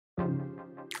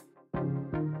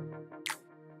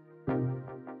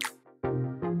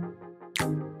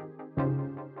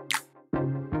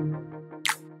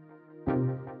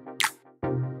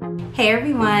Hey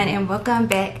everyone, and welcome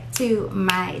back to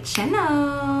my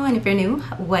channel. And if you're new,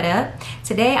 what up?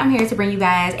 Today I'm here to bring you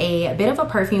guys a bit of a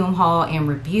perfume haul and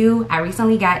review. I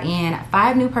recently got in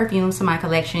 5 new perfumes to my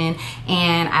collection,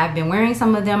 and I've been wearing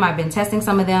some of them. I've been testing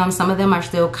some of them. Some of them are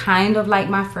still kind of like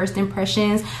my first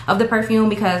impressions of the perfume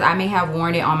because I may have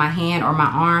worn it on my hand or my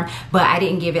arm, but I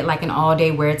didn't give it like an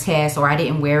all-day wear test, or I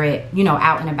didn't wear it, you know,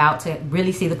 out and about to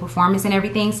really see the performance and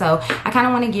everything. So I kind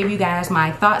of want to give you guys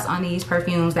my thoughts on these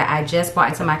perfumes that I just bought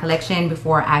into my collection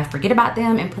before I forget about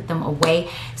them and put them away.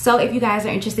 So if you guys are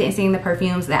interested in seeing the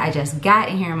perfumes that I just got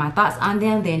and hearing my thoughts on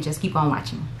them, then just keep on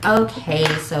watching. Okay,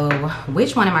 so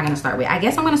which one am I going to start with? I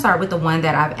guess I'm going to start with the one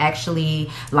that I've actually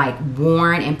like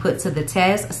worn and put to the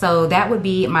test. So that would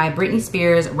be my Britney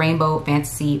Spears Rainbow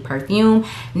Fantasy perfume.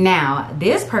 Now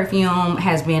this perfume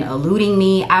has been eluding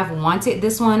me. I've wanted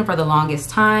this one for the longest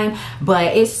time,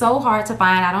 but it's so hard to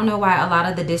find. I don't know why a lot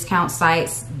of the discount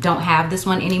sites don't have this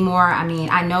one anymore. I mean,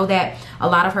 I know that a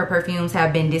lot of her perfumes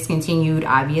have been discontinued,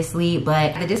 obviously,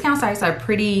 but the discount sites are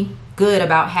pretty good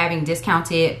about having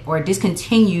discounted or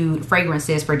discontinued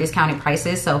fragrances for discounted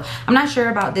prices. So I'm not sure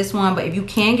about this one, but if you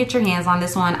can get your hands on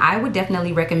this one, I would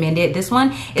definitely recommend it. This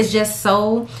one is just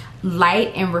so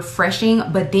light and refreshing,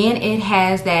 but then it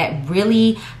has that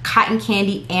really cotton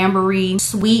candy ambery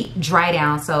sweet dry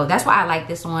down. So that's why I like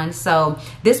this one. So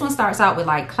this one starts out with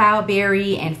like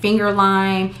cloudberry and finger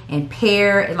lime and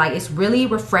pear. Like, it's really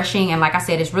refreshing, and like I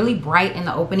said, it's really bright in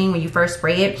the opening when you first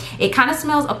spray it. It kind of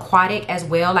smells aquatic as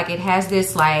well. Like, it has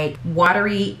this like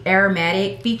watery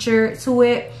aromatic feature to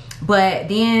it, but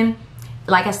then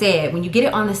like I said, when you get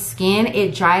it on the skin,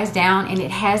 it dries down and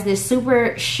it has this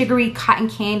super sugary cotton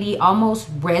candy, almost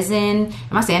resin.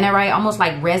 Am I saying that right? Almost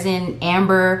like resin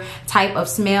amber type of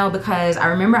smell, because I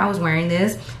remember I was wearing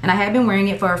this and I had been wearing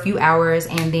it for a few hours,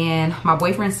 and then my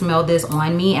boyfriend smelled this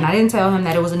on me, and I didn't tell him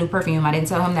that it was a new perfume. I didn't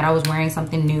tell him that I was wearing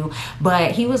something new,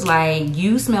 but he was like,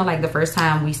 "You smell like the first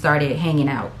time we started hanging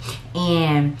out."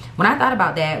 And when I thought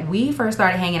about that, we first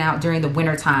started hanging out during the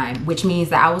winter time, which means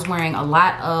that I was wearing a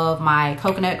lot of my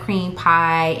coconut cream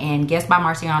pie and Guess by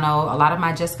Marciano, a lot of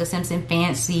my Jessica Simpson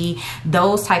Fancy,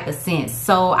 those type of scents.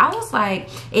 So I was like,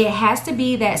 it has to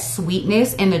be that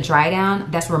sweetness in the dry down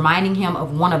that's reminding him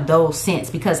of one of those scents,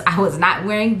 because I was not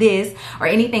wearing this or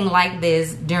anything like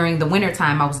this during the winter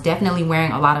time. I was definitely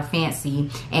wearing a lot of Fancy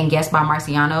and Guess by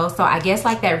Marciano. So I guess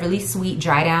like that really sweet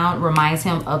dry down reminds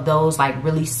him of those like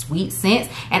really sweet scents,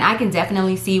 and I can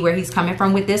definitely see where he's coming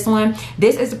from with this one.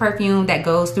 This is a perfume that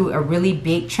goes through a really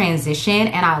big transition,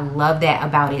 and I love that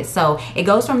about it. So it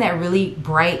goes from that really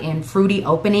bright and fruity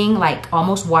opening, like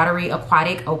almost watery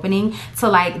aquatic opening, to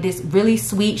like this really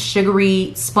sweet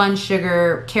sugary sponge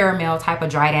sugar caramel type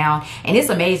of dry down, and it's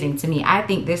amazing to me. I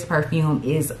think this perfume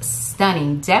is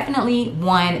stunning. Definitely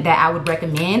one that I would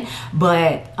recommend,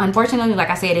 but unfortunately,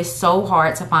 like I said, it's so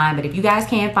hard to find. But if you guys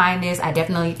can find this, I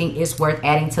definitely think it's worth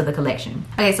adding to the collection.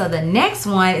 Okay, so the next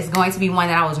one is going to be one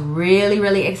that I was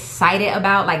really excited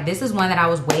about. Like, this is one that I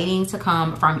was waiting to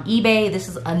come from eBay. This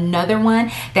is another one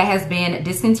that has been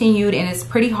discontinued, and it's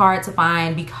pretty hard to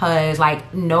find because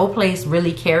like no place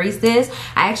really carries this.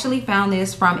 I actually found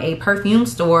this from a perfume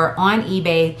store on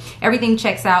eBay. Everything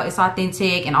checks out, it's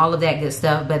authentic and all of that good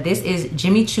stuff, but this is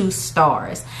Choo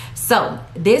Stars. So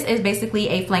this is basically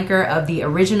a flanker of the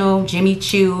original Jimmy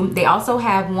Choo. They also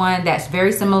have one that's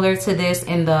very similar to this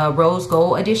in the rose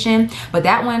gold edition, but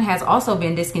that one has also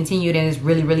been discontinued and is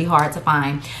really hard to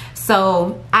find.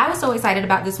 So I was so excited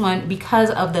about this one because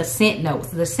of the scent notes.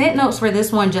 The scent notes for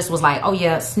this one just was like, oh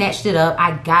yeah, snatched it up.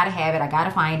 I gotta have it, I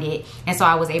gotta find it. And so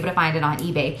I was able to find it on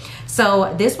eBay.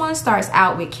 So this one starts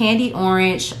out with candy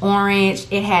orange.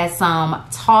 It has some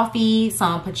toffee,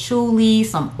 some patchouli,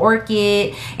 some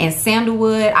orchid, and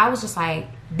sandalwood. I was just like,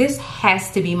 this has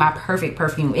to be my perfect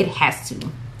perfume. It has to.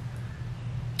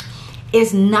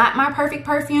 It's not my perfect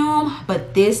perfume,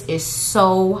 but this is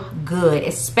so good,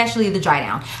 especially the dry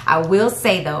down. I will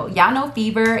say though, y'all know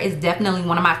Fever is definitely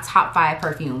one of my top 5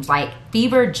 perfumes. Like,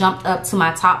 Fever jumped up to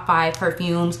my top 5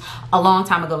 perfumes a long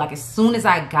time ago, like as soon as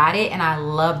I got it, and I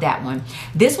love that one.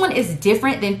 This one is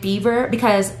different than Fever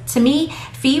because to me,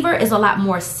 Fever is a lot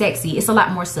more sexy. It's a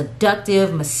lot more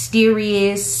seductive,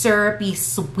 mysterious, syrupy,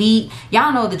 sweet.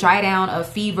 Y'all know the dry down of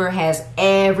Fever has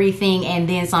everything and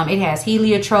then some. It has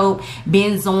heliotrope,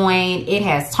 benzoin, it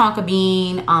has tonka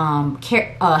bean,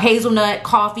 hazelnut,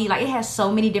 coffee. Like, it has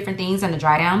so many different things in the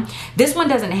dry down. This one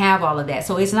doesn't have all of that,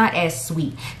 so it's not as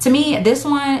sweet. To me, this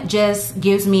one just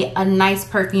gives me a nice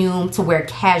perfume to wear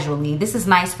casually. This is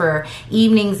nice for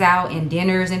evenings out and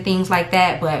dinners and things like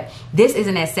that, but this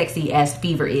isn't as sexy as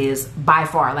Fever is by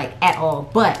far, like at all.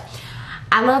 But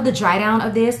I love the dry down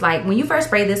of this. Like, when you first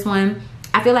spray this one,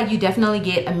 I feel like you definitely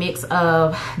get a mix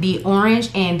of the orange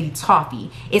and the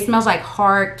toffee. It smells like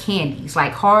hard candies,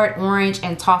 like hard orange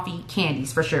and toffee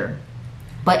candies for sure.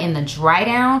 But in the dry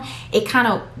down, it kind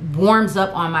of warms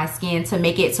up on my skin to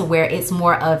make it to where it's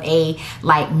more of a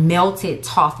like melted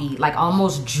toffee, like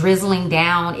almost drizzling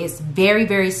down. It's very,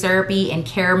 very syrupy and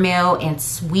caramel and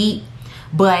sweet,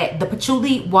 but the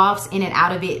patchouli wafts in and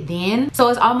out of it then. So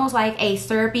it's almost like a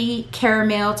syrupy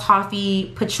caramel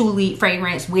toffee patchouli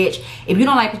fragrance, which if you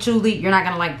don't like patchouli, you're not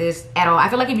gonna like this at all. I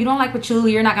feel like if you don't like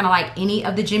patchouli, you're not gonna like any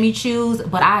of the Jimmy Choos,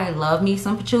 but I love me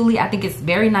some patchouli. I think it's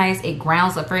very nice. It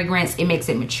grounds the fragrance. It makes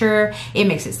it mature. It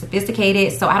makes it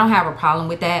sophisticated. So I don't have a problem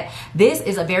with that. This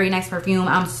is a very nice perfume.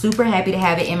 I'm super happy to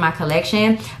have it in my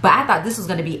collection, but I thought this was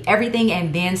gonna be everything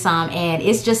and then some, and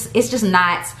it's just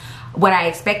not what I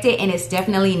expected, and it's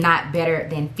definitely not better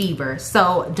than Fever.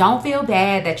 So don't feel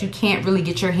bad that you can't really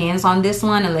get your hands on this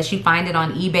one unless you find it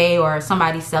on eBay or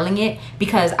somebody selling it,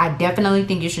 because I definitely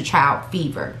think you should try out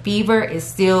Fever. Fever is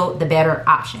still the better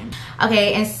option.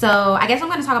 Okay, and so I guess I'm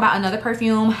going to talk about another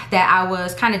perfume that I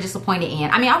was kind of disappointed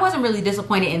in. I mean, I wasn't really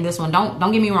disappointed in this one.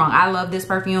 Don't get me wrong. I love this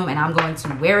perfume and I'm going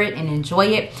to wear it and enjoy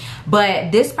it.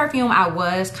 But this perfume I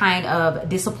was kind of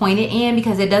disappointed in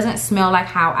because it doesn't smell like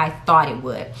how I thought it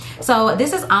would. So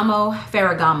this is Amo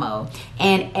Ferragamo,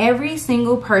 and every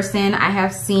single person I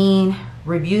have seen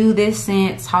review this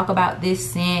scent, talk about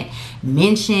this scent,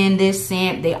 mention this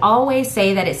scent, they always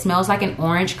say that it smells like an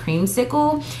orange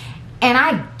creamsicle. And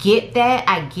I get that,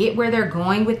 I get where they're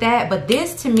going with that, but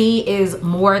this to me is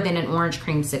more than an orange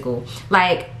creamsicle.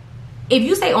 Like, if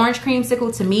you say orange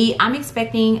creamsicle to me, I'm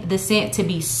expecting the scent to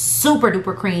be super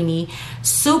duper creamy,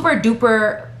 super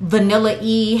duper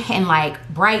vanilla-y and like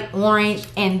bright orange,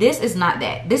 and this is not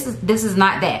that. This is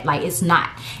not that. Like, it's not.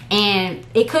 And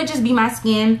it could just be my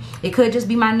skin, it could just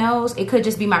be my nose, it could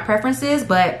just be my preferences,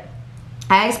 but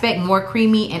I expect more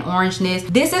creamy and orangeness.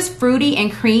 This is fruity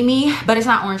and creamy, but it's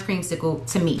not orange creamsicle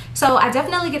to me. So I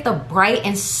definitely get the bright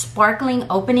and sparkling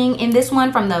opening in this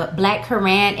one from the black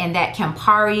currant and that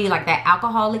Campari, like that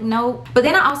alcoholic note. But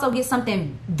then I also get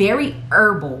something very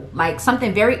herbal, like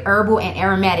something very herbal and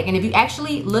aromatic. And if you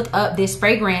actually look up this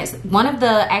fragrance, one of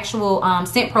the actual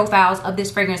scent profiles of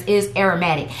this fragrance is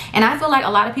aromatic. And I feel like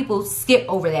a lot of people skip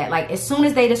over that. Like, as soon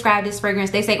as they describe this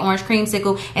fragrance, they say orange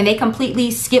creamsicle and they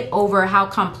completely skip over how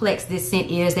complex this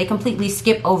scent is. They completely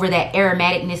skip over that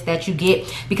aromaticness that you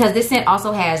get, because this scent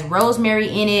also has rosemary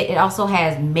in it. It also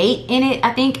has mate in it,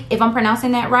 I think, if I'm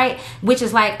pronouncing that right, which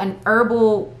is like an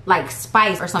herbal like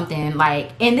spice or something.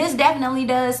 Like, and this definitely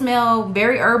does smell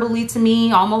very herbally to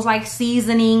me, almost like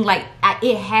seasoning. Like,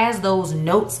 it has those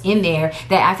notes in there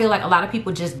that I feel like a lot of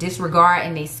people just disregard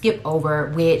and they skip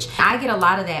over, which I get a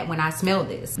lot of that when I smell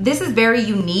this. This is very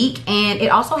unique, and it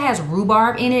also has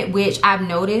rhubarb in it, which I've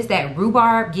noticed that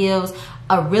rhubarb gives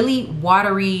a really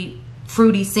watery,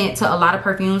 fruity scent to a lot of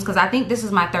perfumes, because I think this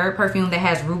is my third perfume that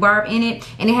has rhubarb in it,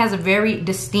 and it has a very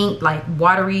distinct like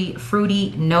watery,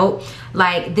 fruity note.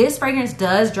 Like, this fragrance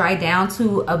does dry down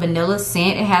to a vanilla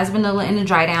scent. It has vanilla in the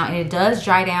dry down, and it does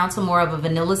dry down to more of a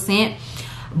vanilla scent.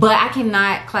 But I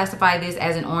cannot classify this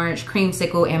as an orange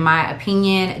creamsicle in my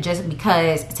opinion, just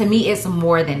because to me it's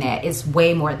more than that. It's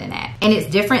way more than that. And it's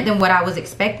different than what I was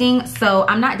expecting. So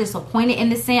I'm not disappointed in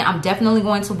the scent. I'm definitely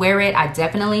going to wear it. I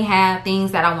definitely have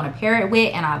things that I want to pair it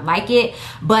with and I like it.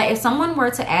 But if someone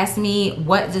were to ask me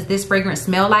what does this fragrance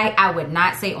smell like, I would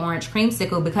not say orange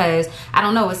creamsicle, because I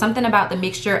don't know, it's something about the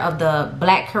mixture of the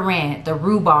black currant, the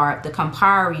rhubarb, the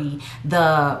Campari,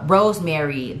 the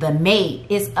rosemary, the mate.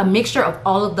 It's a mixture of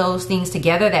all of those things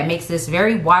together that makes this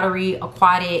very watery,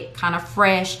 aquatic, kind of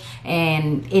fresh,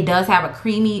 and it does have a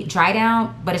creamy dry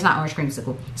down, but it's not orange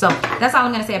creamsicle. So that's all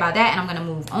I'm going to say about that, and I'm going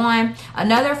to move on.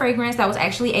 Another fragrance that was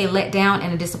actually a letdown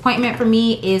and a disappointment for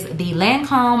me is the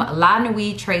Lancome La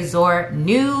Nuit Trésor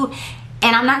Nude.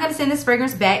 And I'm not going to send this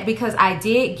fragrance back because I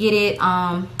did get it,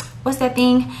 what's that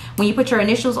thing when you put your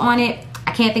initials on it?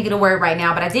 I can't think of the word right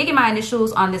now, but I did get my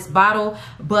initials on this bottle.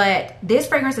 But this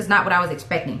fragrance is not what I was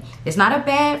expecting. It's not a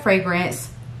bad fragrance,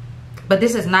 but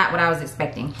this is not what I was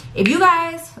expecting. If you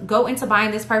guys go into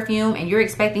buying this perfume and you're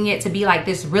expecting it to be like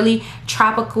this really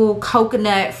tropical,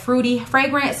 coconut, fruity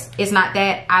fragrance, it's not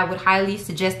that. I would highly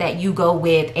suggest that you go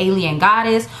with Alien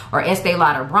Goddess or Estee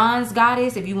Lauder Bronze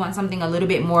Goddess if you want something a little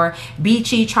bit more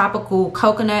beachy, tropical,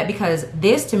 coconut, because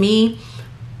this to me,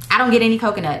 I don't get any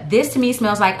coconut. This to me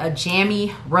smells like a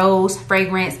jammy rose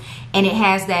fragrance, and it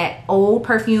has that old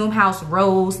perfume house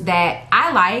rose that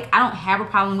I like. I don't have a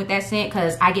problem with that scent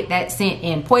because I get that scent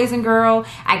in Poison Girl.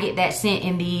 I get that scent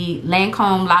in the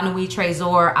Lancome La Nuit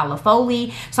Trésor à la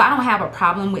Folie. So I don't have a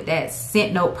problem with that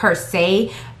scent note per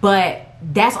se, but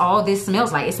that's all this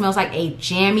smells like. It smells like a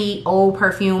jammy old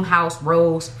perfume house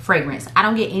rose fragrance. I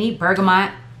don't get any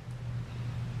bergamot.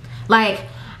 Like,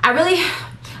 I'm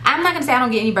not gonna say I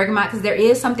don't get any bergamot, because there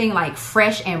is something like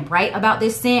fresh and bright about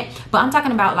this scent, but I'm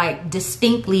talking about like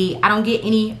distinctly, I don't get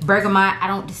any bergamot. I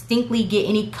don't distinctly get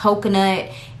any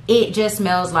coconut. It just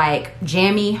smells like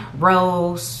jammy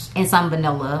rose and some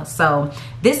vanilla. So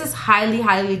this is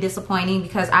highly disappointing,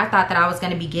 because I thought that I was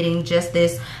going to be getting just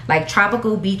this like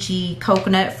tropical beachy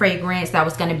coconut fragrance that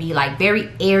was going to be like very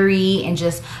airy and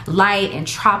just light and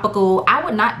tropical. I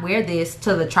would not wear this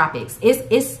to the tropics.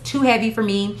 It's too heavy for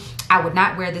me. I would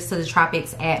not wear this to the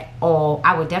tropics at all.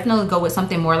 I would definitely go with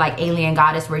something more like Alien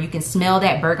Goddess, where you can smell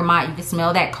that bergamot, you can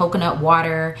smell that coconut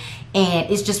water, and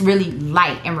it's just really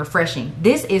light and refreshing.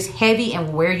 This is heavy and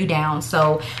will wear you down.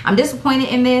 So I'm disappointed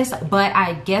in this, but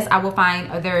I guess I will find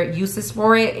other uses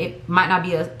for it. It might not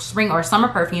be a spring or summer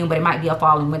perfume, but it might be a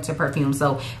fall and winter perfume.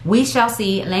 So we shall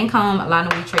see. Lancome La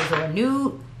Nuit Trésor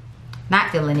Nude. Not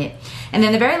feeling it. And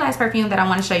then the very last perfume that I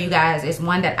want to show you guys is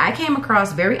one that I came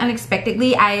across very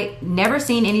unexpectedly. I never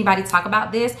seen anybody talk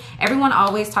about this. Everyone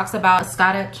always talks about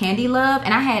Escada Candy Love,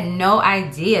 and I had no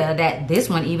idea that this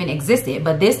one even existed.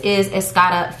 But this is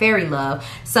Escada Fairy Love.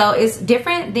 So it's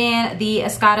different than the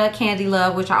Escada Candy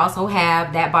Love, which I also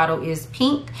have. That bottle is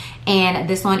pink, and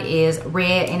this one is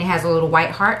red, and it has a little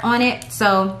white heart on it.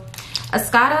 So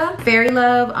Escada Fairy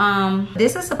Love,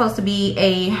 this is supposed to be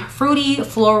a fruity,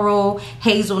 floral,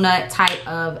 hazelnut type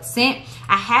of scent.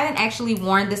 I haven't actually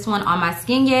worn this one on my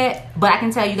skin yet, but I can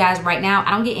tell you guys right now,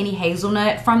 I don't get any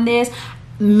hazelnut from this.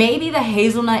 Maybe the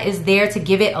hazelnut is there to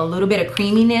give it a little bit of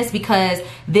creaminess, because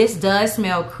this does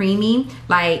smell creamy,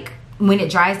 like when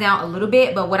it dries down a little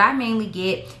bit. But what I mainly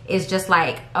get is just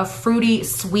like a fruity,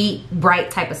 sweet,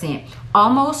 bright type of scent.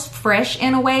 Almost fresh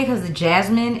in a way, because the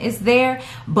jasmine is there.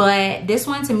 But this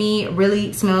one to me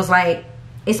really smells like,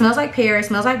 it smells like pear, it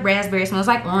smells like raspberry, it smells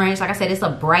like orange. Like I said, it's a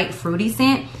bright fruity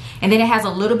scent. And then it has a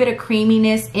little bit of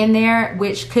creaminess in there,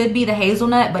 which could be the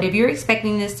hazelnut. But if you're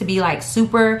expecting this to be like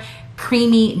super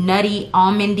creamy, nutty,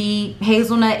 almondy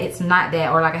hazelnut, it's not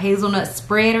that. Or like a hazelnut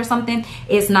spread or something,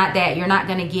 it's not that. You're not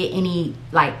gonna get any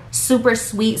like super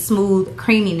sweet, smooth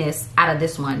creaminess out of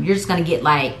this one. You're just gonna get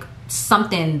like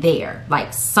something there,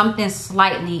 like something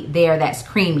slightly there that's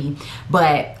creamy.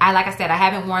 But like I said, I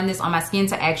haven't worn this on my skin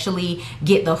to actually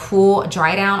get the full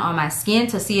dry down on my skin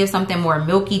to see if something more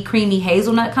milky, creamy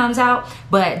hazelnut comes out.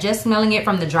 But just smelling it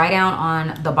from the dry down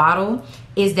on the bottle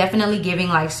is definitely giving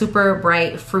like super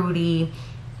bright, fruity,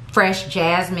 fresh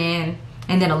jasmine,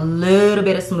 and then a little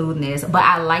bit of smoothness. But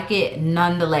I like it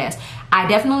nonetheless. I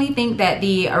definitely think that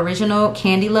the original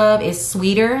Candy Love is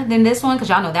sweeter than this one, because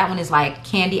y'all know that one is like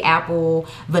candy apple,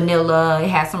 vanilla. It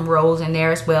has some rose in there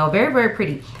as well. Very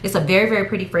pretty. It's a very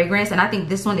pretty fragrance, and I think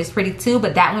this one is pretty too,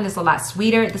 but that one is a lot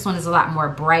sweeter. This one is a lot more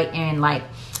bright and like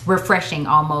refreshing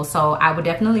almost. So I would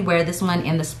definitely wear this one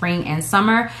in the spring and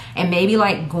summer, and maybe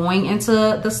like going into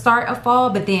the start of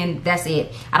fall, but then that's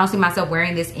it. I don't see myself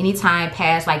wearing this anytime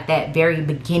past like that very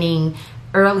beginning,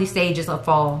 early stages of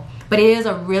fall. But it is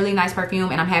a really nice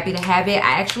perfume, and I'm happy to have it.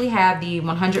 I actually have the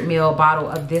 100 ml bottle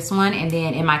of this one, and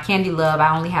then in my Candy Love,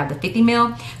 I only have the 50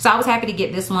 ml. So I was happy to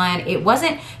get this one. It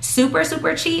wasn't super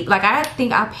cheap. Like I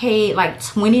think I paid like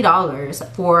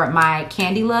 $20 for my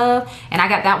Candy Love, and I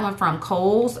got that one from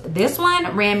Kohl's. This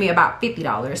one ran me about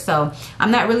 $50. So I'm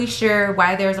not really sure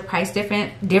why there's a price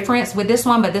difference with this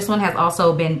one, but this one has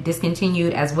also been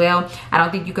discontinued as well. I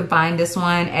don't think you can find this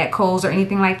one at Kohl's or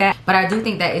anything like that, but I do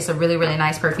think that it's a really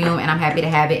nice perfume, and I'm happy to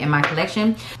have it in my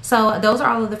collection. So those are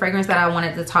all of the fragrances that I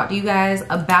wanted to talk to you guys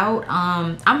about.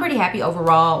 I'm pretty happy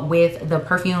overall with the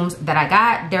perfumes that I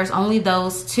got. There's only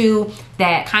those two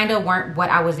that kind of weren't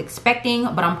what I was expecting,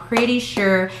 but I'm pretty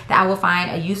sure that I will find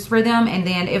a use for them. And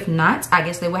then if not, I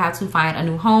guess they will have to find a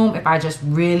new home if I just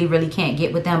really can't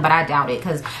get with them, but I doubt it,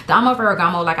 because the Amo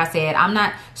Ferragamo, like I said, I'm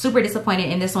not super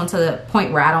disappointed in this one to the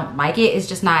point where I don't like it. It's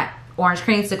just not orange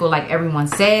creamsicle like everyone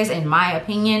says, in my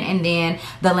opinion. And then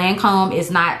the Lancome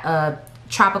is not a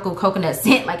tropical coconut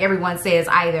scent like everyone says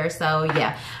either. So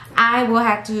yeah, I will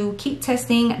have to keep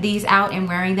testing these out and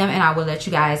wearing them, and I will let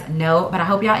you guys know. But I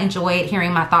hope y'all enjoyed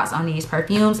hearing my thoughts on these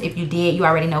perfumes. If you did, you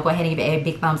already know, go ahead and give it a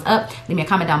big thumbs up. Leave me a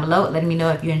comment down below letting me know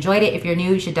if you enjoyed it. If you're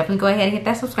new, you should definitely go ahead and hit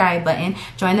that subscribe button.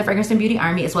 Join the Fragrance and Beauty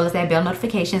Army, as well as that bell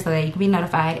notification, so that you can be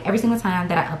notified every single time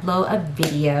that I upload a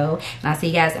video. And I'll see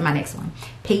you guys in my next one.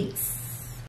 Peace.